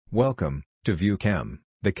Welcome to ViewChem,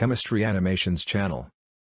 the Chemistry Animations channel.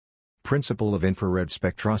 Principle of infrared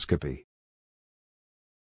spectroscopy.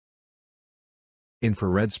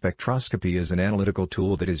 Infrared spectroscopy is an analytical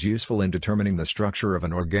tool that is useful in determining the structure of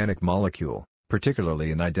an organic molecule,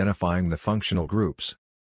 particularly in identifying the functional groups.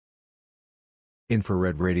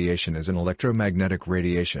 Infrared radiation is an electromagnetic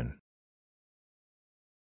radiation.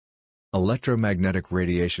 Electromagnetic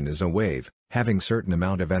radiation is a wave, having certain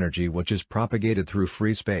amount of energy which is propagated through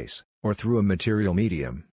free space, or through a material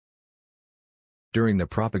medium. During the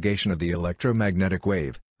propagation of the electromagnetic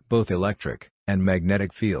wave, both electric and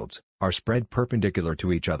magnetic fields are spread perpendicular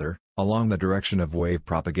to each other, along the direction of wave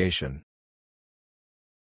propagation.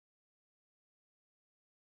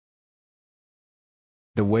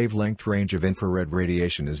 The wavelength range of infrared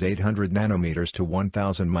radiation is 800 nanometers to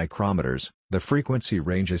 1000 micrometers, the frequency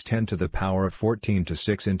range is 10 to the power of 14 to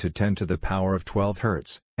 6 into 10 to the power of 12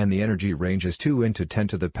 Hz, and the energy range is 2 into 10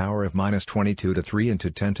 to the power of minus 22 to 3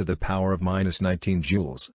 into 10 to the power of minus 19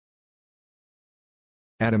 joules.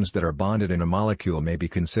 Atoms that are bonded in a molecule may be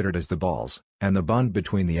considered as the balls, and the bond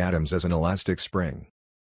between the atoms as an elastic spring.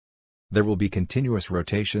 There will be continuous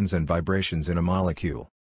rotations and vibrations in a molecule.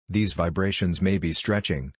 These vibrations may be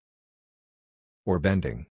stretching or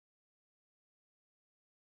bending.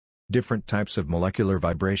 Different types of molecular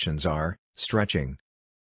vibrations are stretching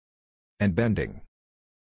and bending.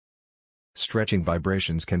 Stretching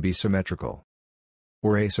vibrations can be symmetrical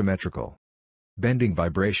or asymmetrical. Bending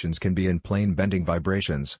vibrations can be in-plane bending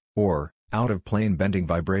vibrations, or out-of-plane bending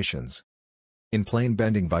vibrations. In-plane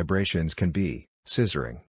bending vibrations can be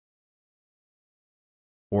scissoring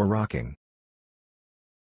or rocking.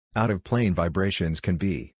 Out-of-plane vibrations can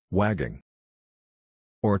be wagging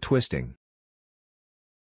or twisting.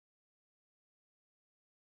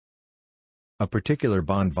 A particular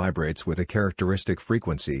bond vibrates with a characteristic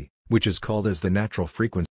frequency, which is called as the natural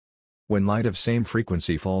frequency. When light of same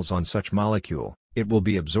frequency falls on such molecule, it will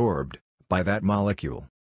be absorbed by that molecule.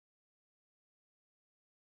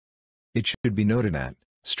 It should be noted that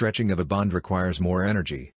stretching of a bond requires more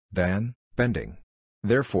energy than bending.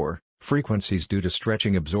 Therefore, frequencies due to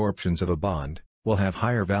stretching absorptions of a bond will have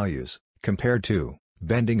higher values compared to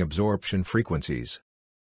bending absorption frequencies.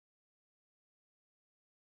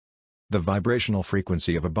 The vibrational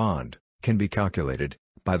frequency of a bond can be calculated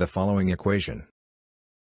by the following equation.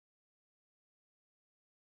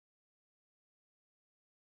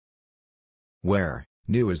 Where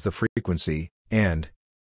nu is the frequency and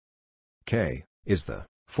k is the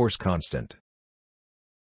force constant.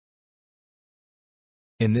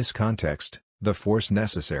 In this context, the force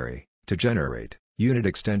necessary to generate unit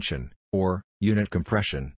extension or unit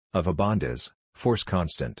compression of a bond is force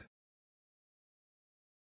constant.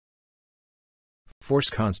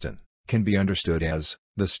 Force constant can be understood as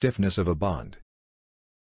the stiffness of a bond.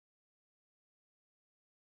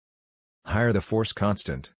 Higher the force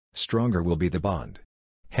constant, stronger will be the bond.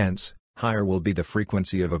 Hence, higher will be the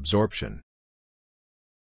frequency of absorption.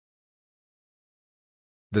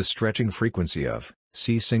 The stretching frequency of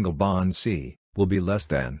C single bond C will be less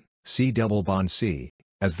than C double bond C,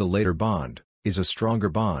 as the later bond is a stronger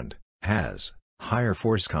bond, has higher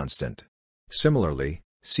force constant. Similarly,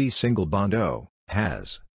 C single bond O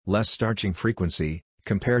has less starching frequency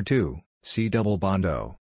compared to C double bond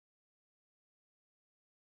O.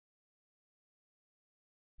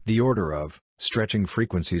 The order of stretching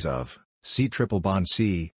frequencies of C triple bond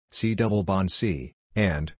C, C double bond C,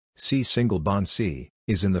 and C single bond C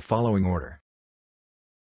is in the following order.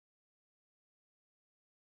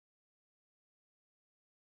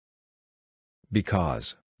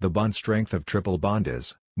 Because the bond strength of triple bond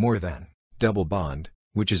is more than double bond,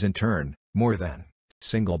 which is in turn more than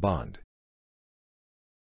single bond.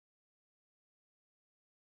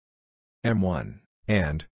 M1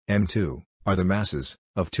 and M2 are the masses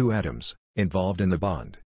of two atoms involved in the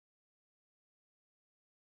bond.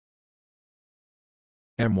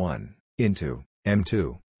 M1 into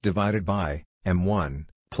M2 divided by M1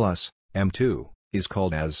 plus M2 is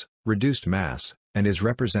called as reduced mass and is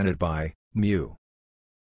represented by mu.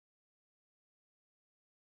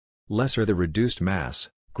 Lesser the reduced mass,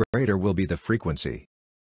 greater will be the frequency.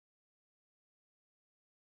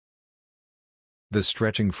 The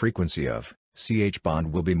stretching frequency of CH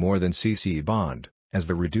bond will be more than CC bond, as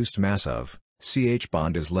the reduced mass of CH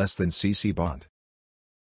bond is less than CC bond.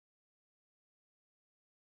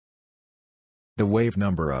 The wave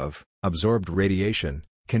number of absorbed radiation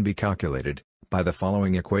can be calculated by the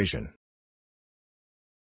following equation.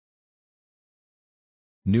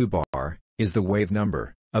 Nu bar is the wave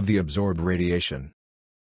number of the absorbed radiation.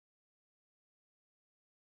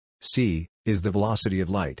 C is the velocity of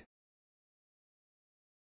light.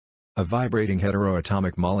 A vibrating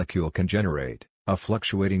heteroatomic molecule can generate a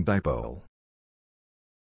fluctuating dipole.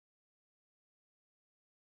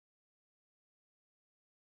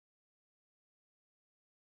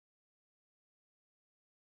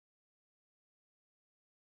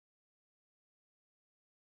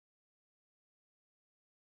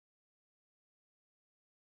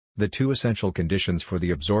 The two essential conditions for the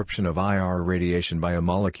absorption of IR radiation by a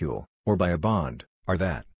molecule, or by a bond, are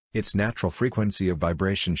that its natural frequency of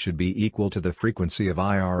vibration should be equal to the frequency of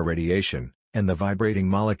IR radiation, and the vibrating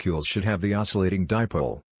molecules should have the oscillating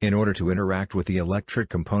dipole, in order to interact with the electric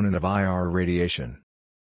component of IR radiation.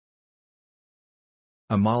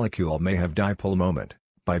 A molecule may have dipole moment,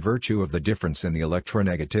 by virtue of the difference in the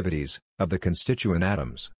electronegativities of the constituent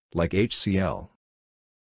atoms, like HCl.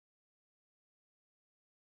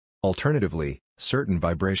 Alternatively, certain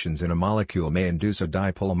vibrations in a molecule may induce a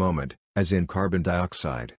dipole moment, as in carbon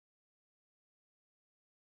dioxide.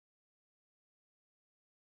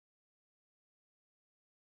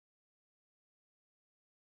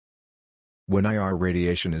 When IR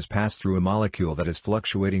radiation is passed through a molecule that has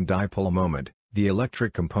fluctuating dipole moment, the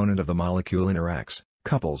electric component of the molecule interacts,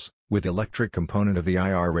 couples, with electric component of the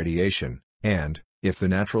IR radiation, and, if the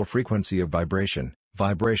natural frequency of vibration,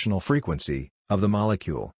 vibrational frequency, of the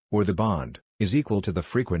molecule, or the bond, is equal to the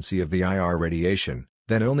frequency of the IR radiation,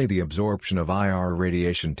 then only the absorption of IR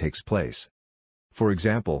radiation takes place. For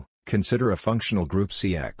example, consider a functional group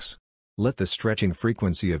CX. Let the stretching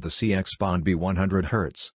frequency of the CX bond be 100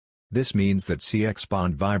 Hz. This means that CX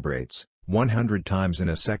bond vibrates 100 times in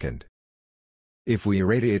a second. If we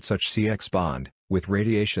irradiate such CX bond, with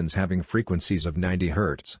radiations having frequencies of 90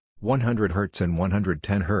 Hz, 100 Hz and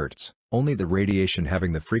 110 Hz, only the radiation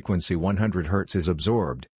having the frequency 100 Hz is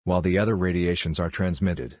absorbed, while the other radiations are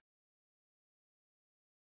transmitted.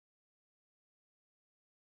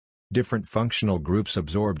 Different functional groups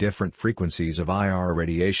absorb different frequencies of IR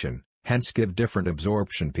radiation, hence give different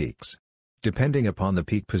absorption peaks. Depending upon the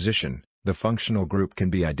peak position, the functional group can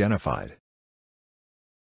be identified.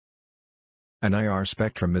 An IR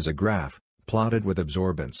spectrum is a graph, plotted with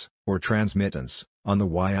absorbance, or transmittance, on the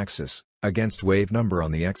y-axis, against wave number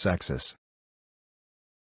on the x-axis.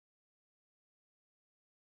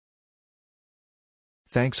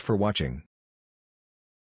 Thanks for watching.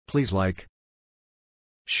 Please like,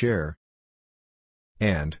 share,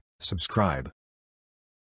 and subscribe.